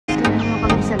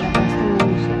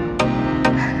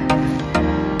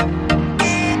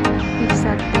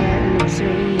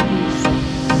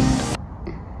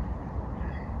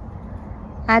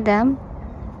Adam?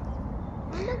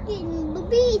 I'm looking the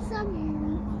bees.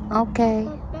 Okay.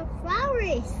 The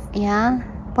flowers. Yeah.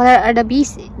 What are the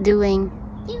bees doing?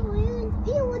 They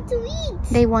want to eat.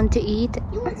 They want to eat?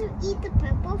 You want to eat the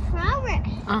purple flower.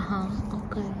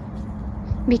 Okay.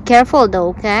 Be careful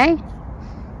though, okay?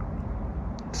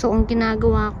 So, ang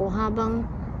ginagawa ko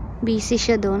habang busy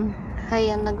siya doon,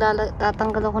 ayan,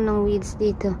 tatanggal ako ng weeds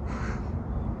dito.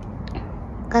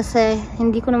 Kasi,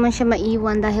 hindi ko naman siya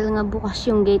maiwan dahil nga bukas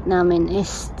yung gate namin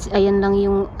is, ayan lang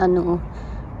yung,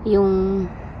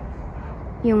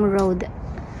 yung road.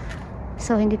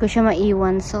 So, hindi ko siya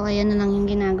maiwan. So, ayan na lang yung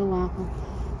ginagawa ko.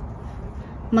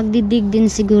 Magdidig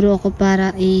din siguro ako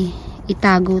para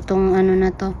itago tong na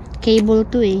to. Cable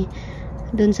to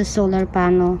dun sa solar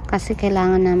panel. Kasi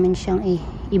kailangan namin siyang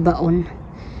ibaon.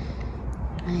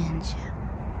 Ayan siya.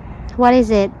 What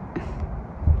is it?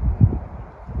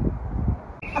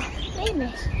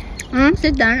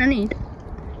 Sit down and eat.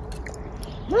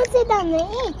 Don't sit down and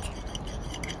eat.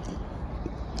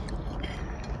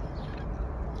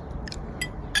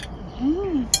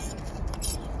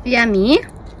 Yummy?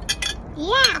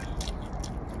 Yeah.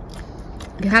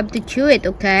 You have to chew it,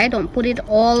 okay? Don't put it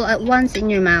all at once in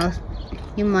your mouth.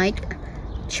 You might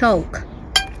choke.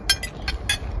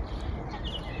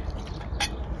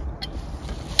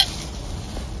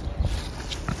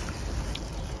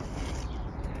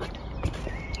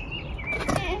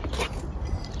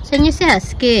 Saan niyo si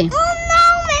Husky? Oh no,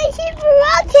 my teeth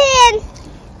rotten.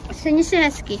 Saan niyo si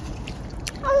Husky?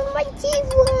 Oh, my teeth,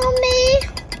 mommy.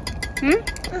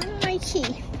 Oh, my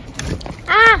teeth.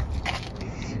 Ah!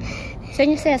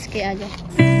 Saan niyo si Husky, Aja?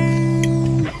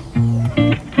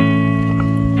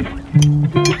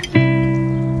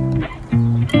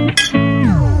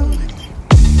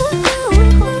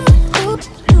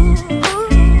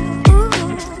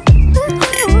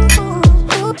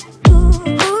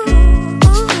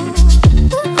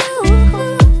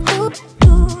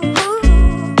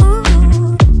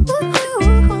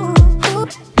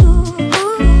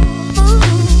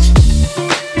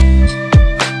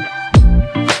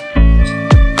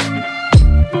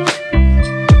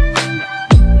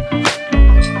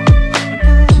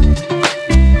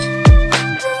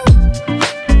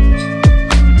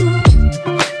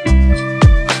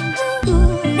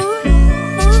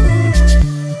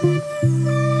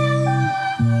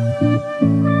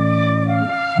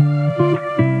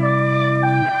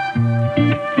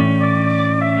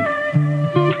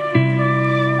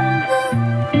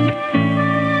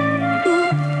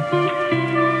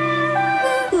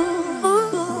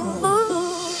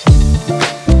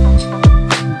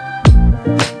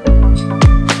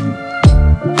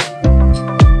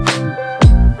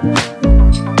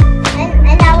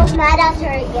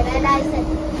 And I said,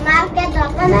 Mom, get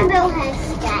up on the Buhay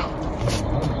sky.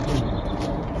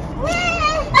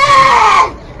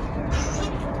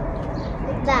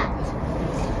 Like that.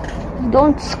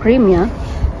 Don't scream, yeah?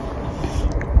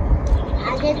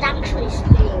 I didn't actually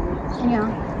scream. Yeah.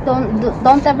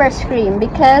 Don't ever scream,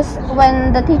 because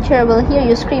when the teacher will hear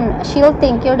you scream, she'll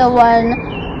think you're the one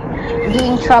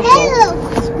doing trouble. Hello,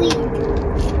 squeak.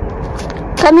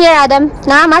 Come here, Adam.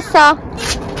 Na, Masa.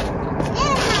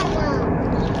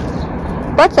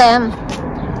 What's them?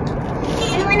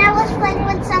 And when I was playing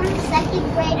with some second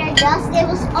grader dust, it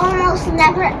was almost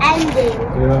never ending.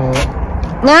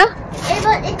 Yeah. Na?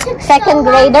 It took Second so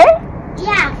long. grader?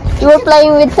 Yeah. You were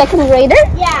playing with second grader?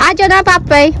 Yeah. Ajo na,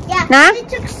 Papay. Yeah. Na? It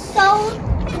took so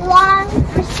long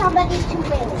for somebody to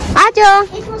win. Ajo.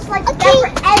 It was like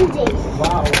never ending.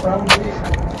 Wow, probably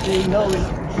they know it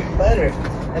better.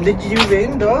 And did you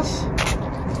win, Dos?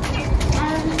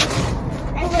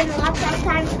 I won lots of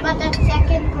times, but the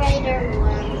second grader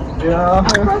won. Yeah.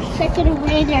 Of course, second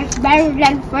grader is better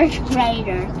than first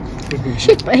grader.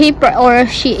 She or a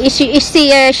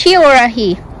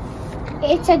he?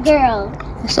 It's a girl.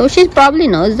 So she probably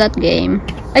knows that game.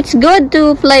 It's good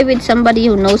to play with somebody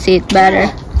who knows it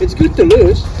better. It's good to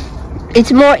lose.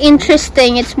 It's more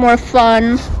interesting. It's more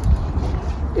fun.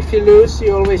 If you lose,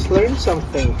 you always learn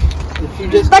something. If you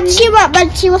just But she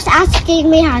was asking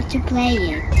me how to play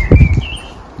it.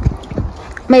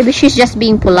 Maybe she's just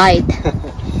being polite.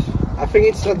 I think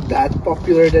it's not that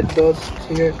popular that Dos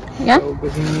here. Yeah. So,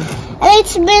 but And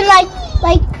it's been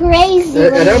like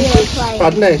crazy when we were playing.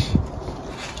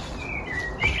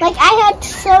 Like I had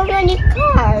so many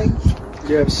cards.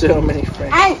 You have so many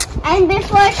friends. And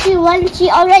before she won, she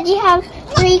already have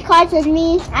 3 cards and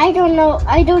me. I don't know.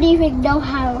 I don't even know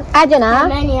how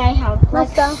many I have. Like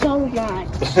so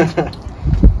much.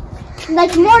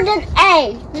 Like more than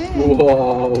 8.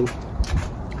 Wow.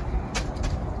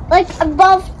 Like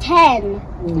above 10.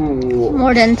 Ooh.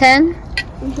 More than 10?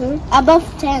 Above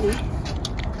 10.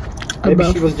 Maybe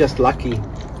she was just lucky.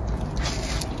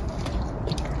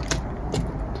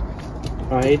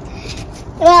 Right?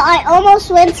 Well, I almost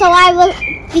win, so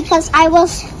because I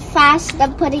was fast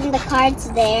at putting the cards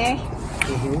there.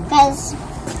 Because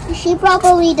she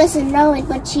probably doesn't know it,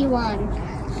 but she won.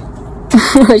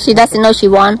 She doesn't know she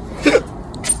won.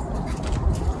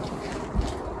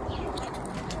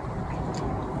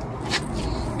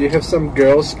 Do you have some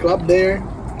girls club there?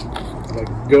 Like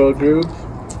girl group?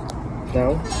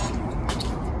 No?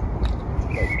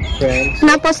 Like friends?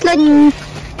 Napos lang.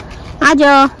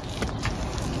 Ajo.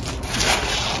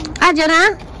 Ajo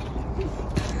na?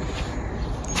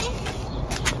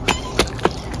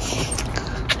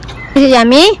 Is it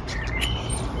yummy?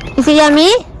 Is it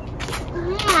yummy?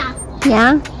 Yeah.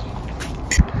 Yeah?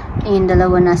 Ayun,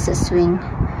 dalawa na sa swing.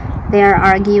 They are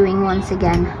arguing once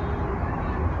again.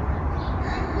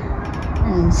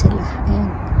 Ayun sila. Ayun.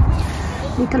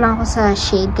 Dito lang ako sa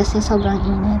shade kasi sobrang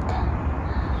init.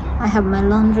 I have my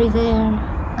laundry there.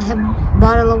 I have a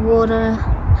bottle of water.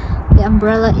 The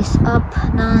umbrella is up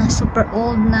na super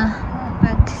old na,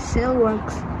 but still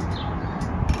works.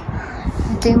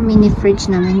 Ito yung mini fridge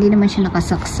namin. Hindi naman siya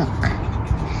nakasaksak.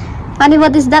 Honey,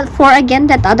 what is that for again?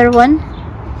 That other one?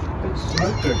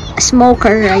 Smoker.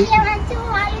 Smoker, right?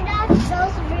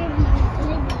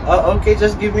 Oh, okay,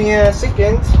 just give me a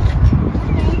second.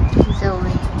 Zoe.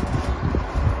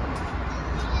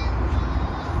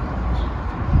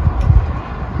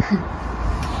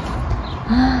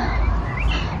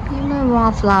 Yung may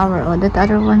mga flower. Oh, that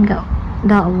other one got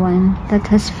that one that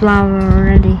has flower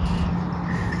already,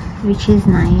 which is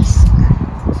nice.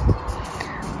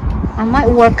 I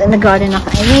might work in the garden.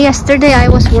 Yesterday I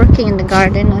was working in the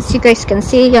garden. As you guys can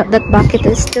see, that bucket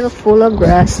is still full of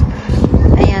grass.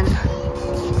 Ayan.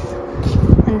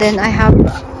 And then I have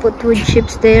put wood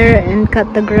chips there and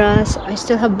cut the grass. I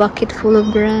still have bucket full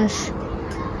of grass.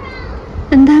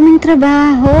 Ang daming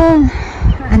trabaho.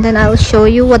 And then I will show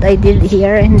you what I did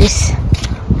here in this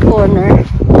corner.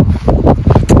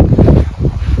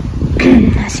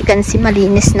 As you can see,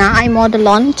 malinis na. I mowed the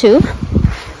lawn too.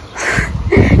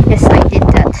 Yes, I did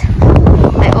that.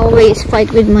 I always fight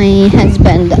with my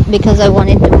husband because I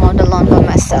wanted to mow the lawn by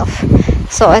myself.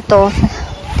 So ito,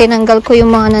 tinanggal ko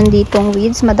yung mga nanditong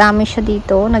weeds. Madami siya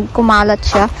dito. Nagkumalat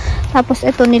siya. Tapos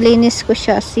ito, nilinis ko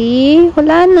siya. See?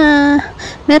 Wala na.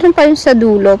 Meron pa yung sa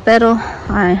dulo. Pero,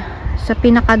 sa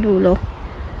pinakadulo.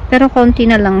 Pero konti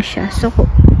na lang siya. So,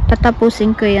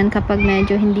 tatapusin ko yan kapag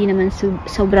medyo hindi naman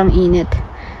sobrang init.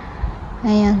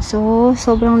 Ayan. So,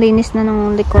 sobrang linis na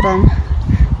ng likuran.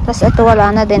 Tapos ito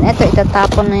wala na din. Ito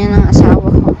itatapon na yan ng asawa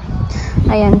ko.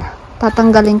 Ayan.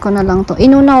 Tatanggalin ko na lang to.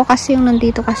 Inuna ko kasi yung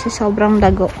nandito kasi sobrang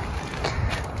dago.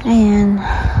 Ayan.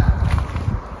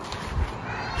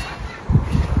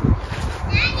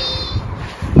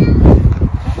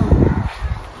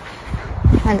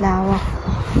 Malawak.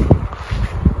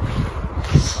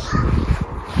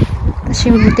 Tapos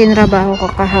yung tinrabaho ko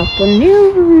kahapon.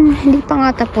 Yun. Hindi pa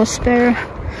nga tapos. Pero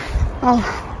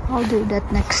I'll do that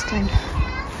next time.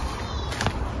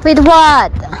 With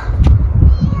what?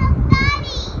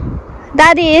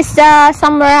 Daddy is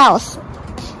somewhere else.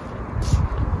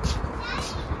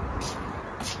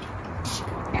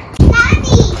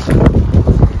 Daddy!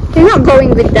 You're not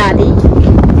going with Daddy.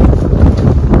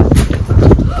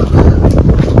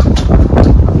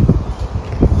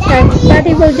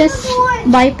 Daddy will just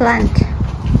buy plant.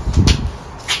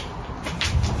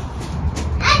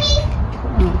 Daddy!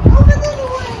 Open the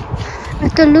door!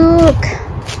 Ito, look.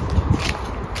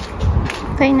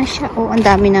 Okay na siya. Oh, ang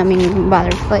dami naming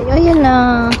butterfly. Oh, yan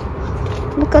na.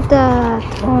 Look at that.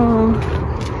 Oh,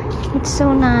 it's so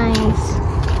nice.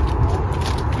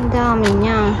 Ang dami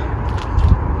niya.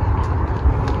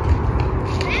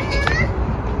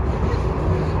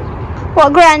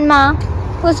 What, Grandma?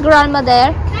 Who's Grandma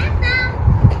there?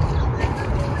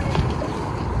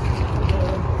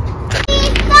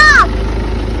 Stop!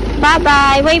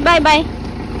 Bye-bye. Wave bye-bye.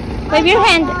 Wave your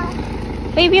hand.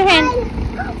 Wave your hand.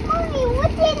 Mommy,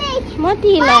 what's in it?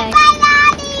 Motilay. Bye,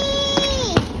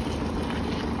 Daddy!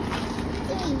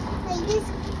 Like this,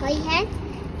 my hand.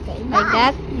 Okay, Like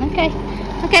that? Okay.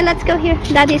 Okay, let's go here.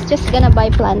 Daddy's just gonna buy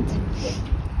plant.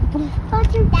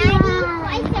 Butterfly.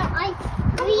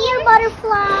 Come here,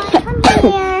 butterfly. Come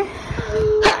here.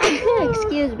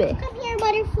 Excuse me. Come here,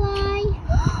 butterfly.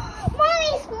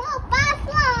 Mommy, small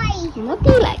butterfly.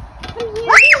 Motilay. Come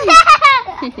here.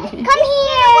 Come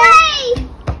here.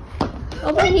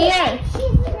 Over here.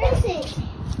 She's missing.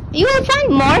 You will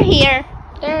find more here.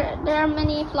 There are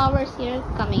many flowers here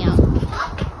coming out.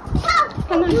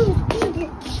 Come on.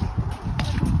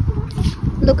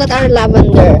 Look at our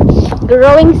lavender.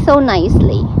 Growing so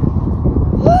nicely.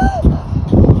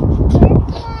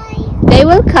 They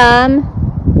will come.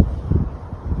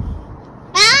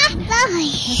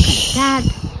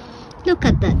 Look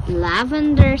at that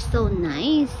lavender, so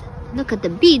nice. Look at the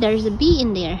bee. There's a bee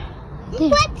in there.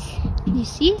 What? You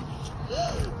see?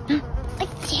 A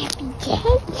cherry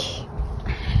cake.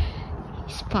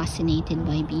 He's fascinated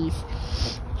by bees.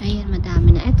 Ayan,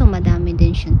 madami na. Ito, madami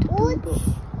din siyang tutubo.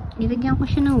 Nilagyan ko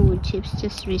siya ng wood chips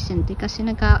just recently kasi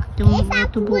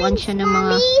natubuan siya ng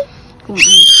mga kung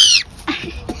ano.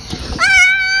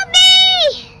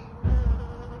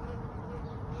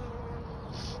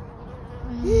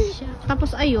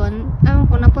 Tapos ayun,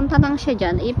 ko napunta lang siya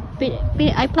dyan.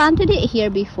 I planted it here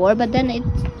before, but then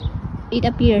it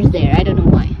appears there. I don't know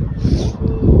why.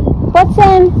 What's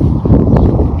in?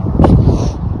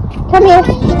 Come here.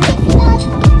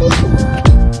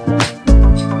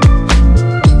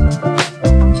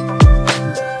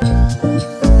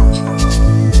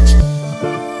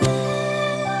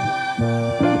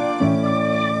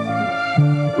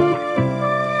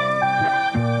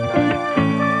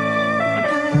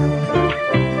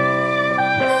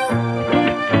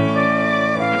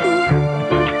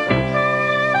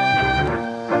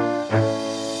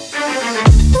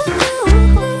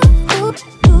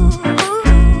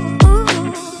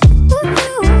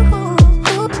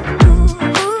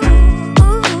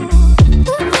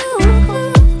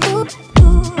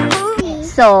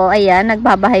 So, ayan,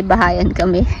 nagbabahay-bahayan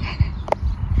kami.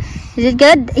 Is it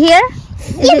good here?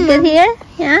 Is it good here?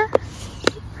 Yeah?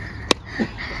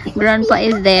 Grandpa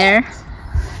is there.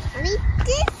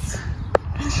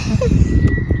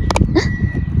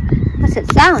 What's it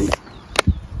sound?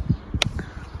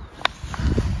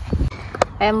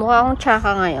 Ay, mukha akong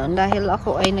tsaka ngayon dahil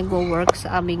ako ay nagwo-work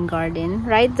sa aming garden.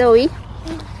 Right, Zoe?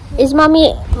 Does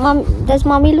mommy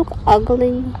look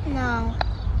ugly? No.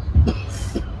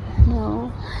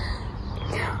 No.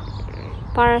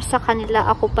 Para sa kanila,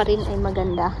 ako pa rin ay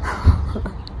maganda.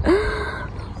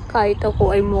 Kahit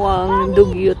ako ay mukhang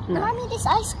dugyot na. Mommy, this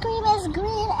ice cream is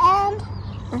green and...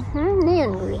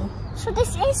 Neon green. So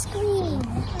this is green.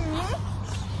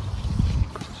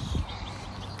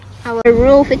 Our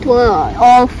roof, it will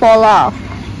all fall off.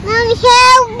 Mommy,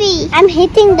 help me. I'm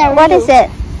hitting the roof. What is it?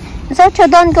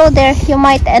 Zocho, don't go there. You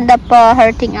might end up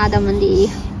hurting Adam on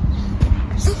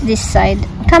this side.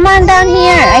 Come on down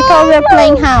here. I thought we were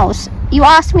playing house. You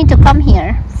asked me to come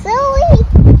here. Silly.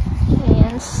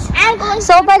 Yes.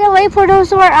 So by the way, for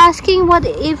those who are asking what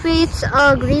if it's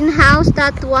a greenhouse,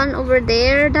 that one over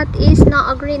there, that is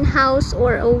not a greenhouse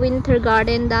or a winter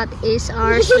garden. That is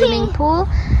our swimming pool,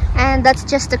 and that's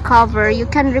just the cover. You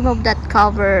can remove that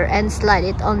cover and slide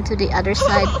it onto the other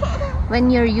side when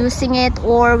you're using it,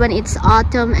 or when it's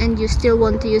autumn and you still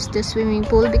want to use the swimming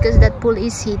pool, because that pool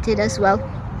is heated as well.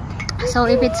 So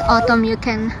if it's autumn, you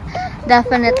can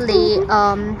definitely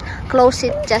close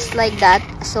it just like that,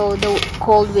 so the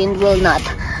cold wind will not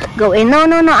go in. No,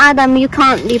 Adam, you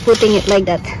can't be putting it like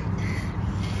that.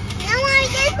 No, I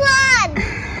did one.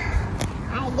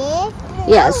 I did.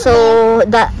 Yeah, so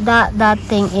that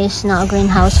thing is not a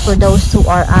greenhouse, for those who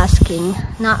are asking.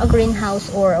 Not a greenhouse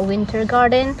or a winter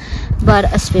garden, but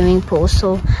a swimming pool.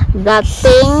 So that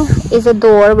thing is a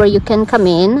door where you can come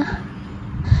in,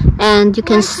 and you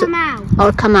can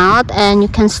come out, and you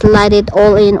can slide it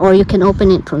all in, or you can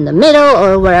open it from the middle,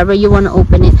 or wherever you want to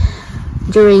open it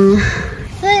during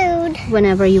food,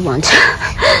 whenever you want.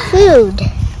 Food.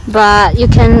 But you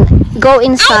can go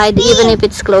inside even if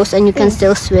it's closed, and you can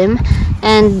still swim.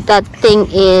 And that thing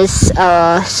is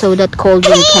so that cold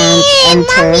wind can't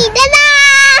enter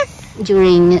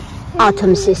during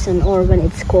autumn season or when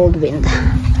it's cold wind.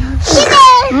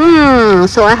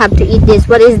 So I have to eat this.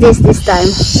 What is this time?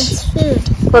 It's food.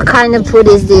 What kind of food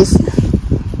is this?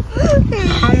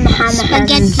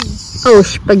 Spaghetti. Oh,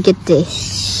 spaghetti.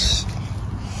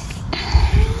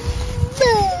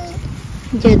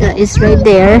 Jada is right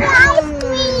there,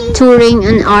 touring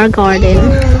in our garden,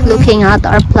 looking at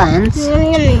our plants.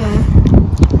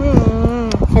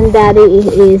 And Daddy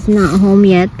is not home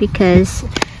yet because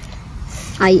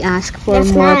I asked for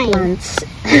more plants,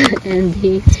 and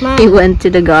he went to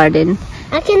the garden.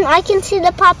 I can see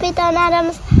the puppet on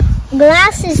Adam's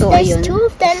glasses. So, there's two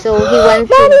of them. So he went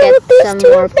to get some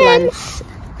more plants.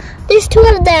 There's two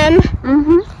of them.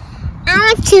 I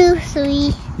want 2,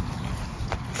 3.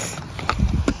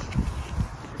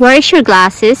 Where is your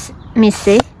glasses,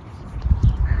 Missy?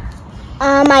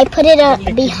 I put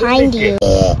it behind you.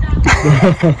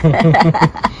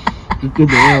 Good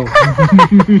deal.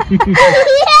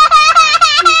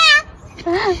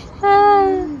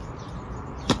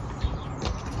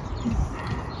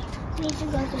 to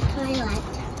go to the toilet.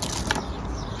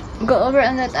 Go over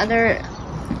on that other.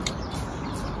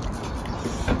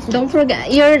 Don't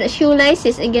forget your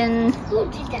shoelaces again. Who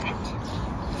did that?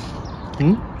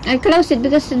 I closed it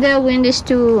because the wind is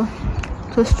too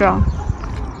strong.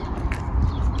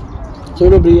 So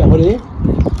det blir jag det.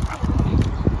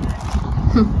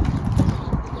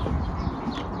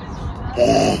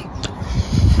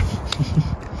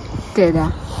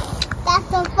 Tida. That's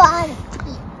so fun.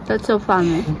 That's so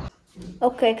funny.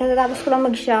 Okay, katapos ko lang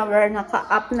mag-shower,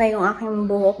 naka-up na yung aking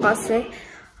buhok kasi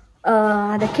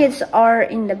the kids are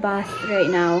in the bath right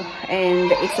now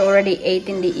and it's already 8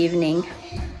 in the evening.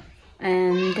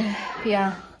 And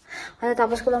yeah,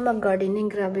 katapos ko lang mag-gardening.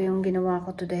 Grabe yung ginawa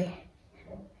ko today.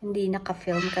 Hindi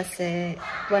naka-film kasi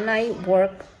when I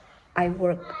work. I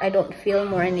don't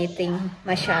film or anything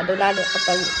masyado, lalo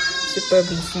kapag super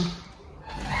busy.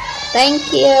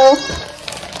 Thank you!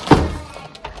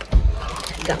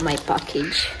 Got my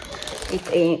package.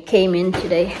 It came in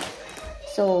today.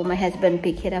 So my husband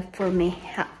picked it up for me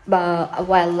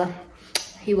while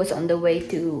he was on the way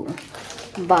to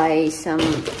buy some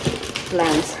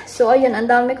plants. So ayun,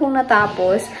 ang dami kong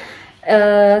natapos.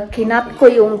 Kinat ko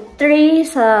yung tree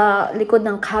sa likod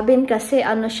ng cabin kasi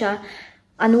ano siya,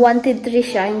 unwanted tree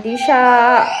siya. Hindi siya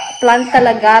plant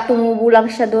talaga. Tumubo lang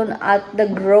siya doon at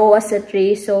grow as a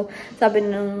tree. So, sabi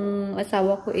ng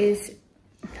asawa ko is,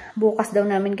 bukas daw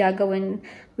namin gagawin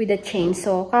with a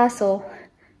chainsaw. Kaso,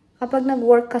 kapag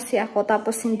nag-work kasi ako,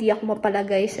 tapos hindi ako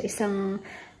mapalagay sa isang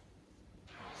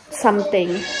something,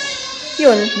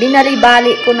 yun,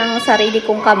 binali-bali ko ng sarili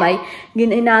kong kamay.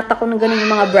 Ginata ko ng ganun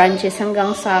yung mga branches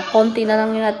hanggang sa konti na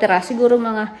lang yung natira. Siguro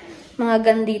mga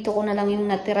gandito ko na lang yung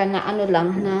natira na ano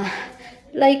lang, na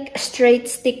like straight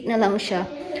stick na lang siya.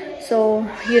 So,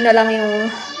 yun na lang yung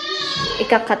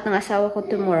ikakat ng asawa ko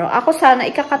tomorrow. Ako sana,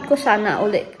 ikakat ko sana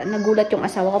ulit. Nagulat yung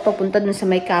asawa ko papunta dun sa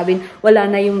may cabin. Wala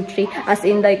na yung tree. As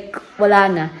in like, wala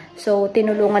na. So,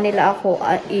 tinulungan nila ako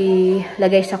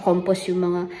ilagay sa compost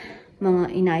yung mga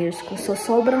inayos ko. So,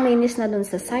 sobrang linis na dun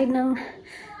sa side ng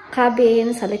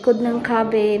cabin, sa likod ng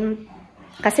cabin.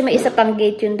 Kasi may isa pang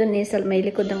gate yun dun sa may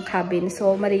likod ng cabin.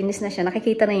 So, malinis na siya.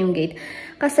 Nakikita na yung gate.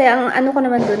 Kasi, ang ano ko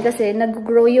naman dun, kasi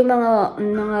nag-grow yung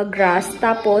mga grass.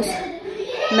 Tapos,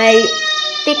 may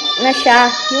tick na siya.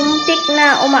 Yung tick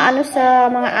na umaano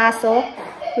sa mga aso,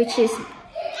 which is,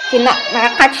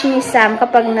 nakakatch ni Sam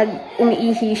kapag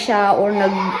umiihi siya or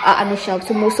ano siya,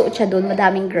 sumusuot siya dun,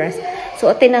 madaming grass. So,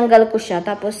 tinanggal ko siya.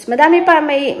 Tapos, madami pa,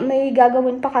 may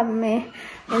gagawin pa kami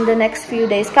in the next few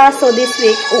days. Kaso, this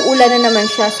week, uulan na naman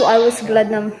siya. So, I was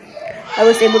glad na I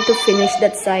was able to finish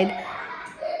that side.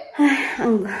 Ay,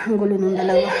 ang gulo ng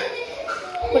dalawa.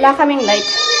 Wala kaming light.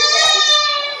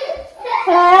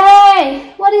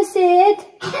 Hey! What is it?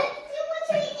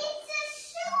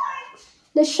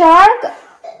 The shark?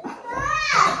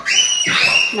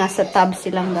 Nasa tub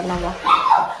silang dalawa.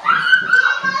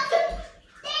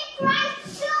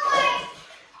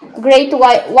 Great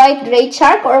white great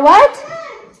shark or what?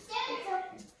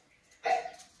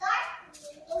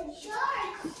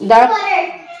 Dark.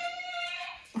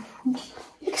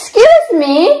 Excuse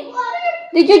me?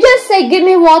 Did you just say give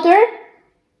me water?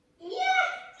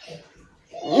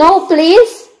 No,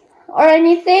 please? Or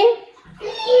anything?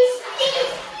 Please.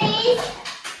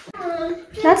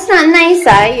 That's not nice,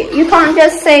 you can't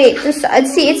just say,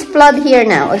 see it's flood here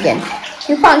now again.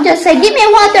 You can't just say, give me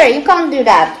water. You can't do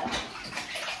that.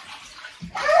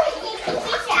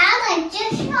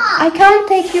 I can't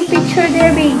take your picture there,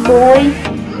 big boy.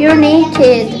 You're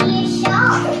naked.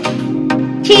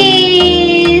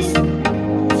 Cheese!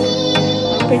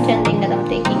 Pretending that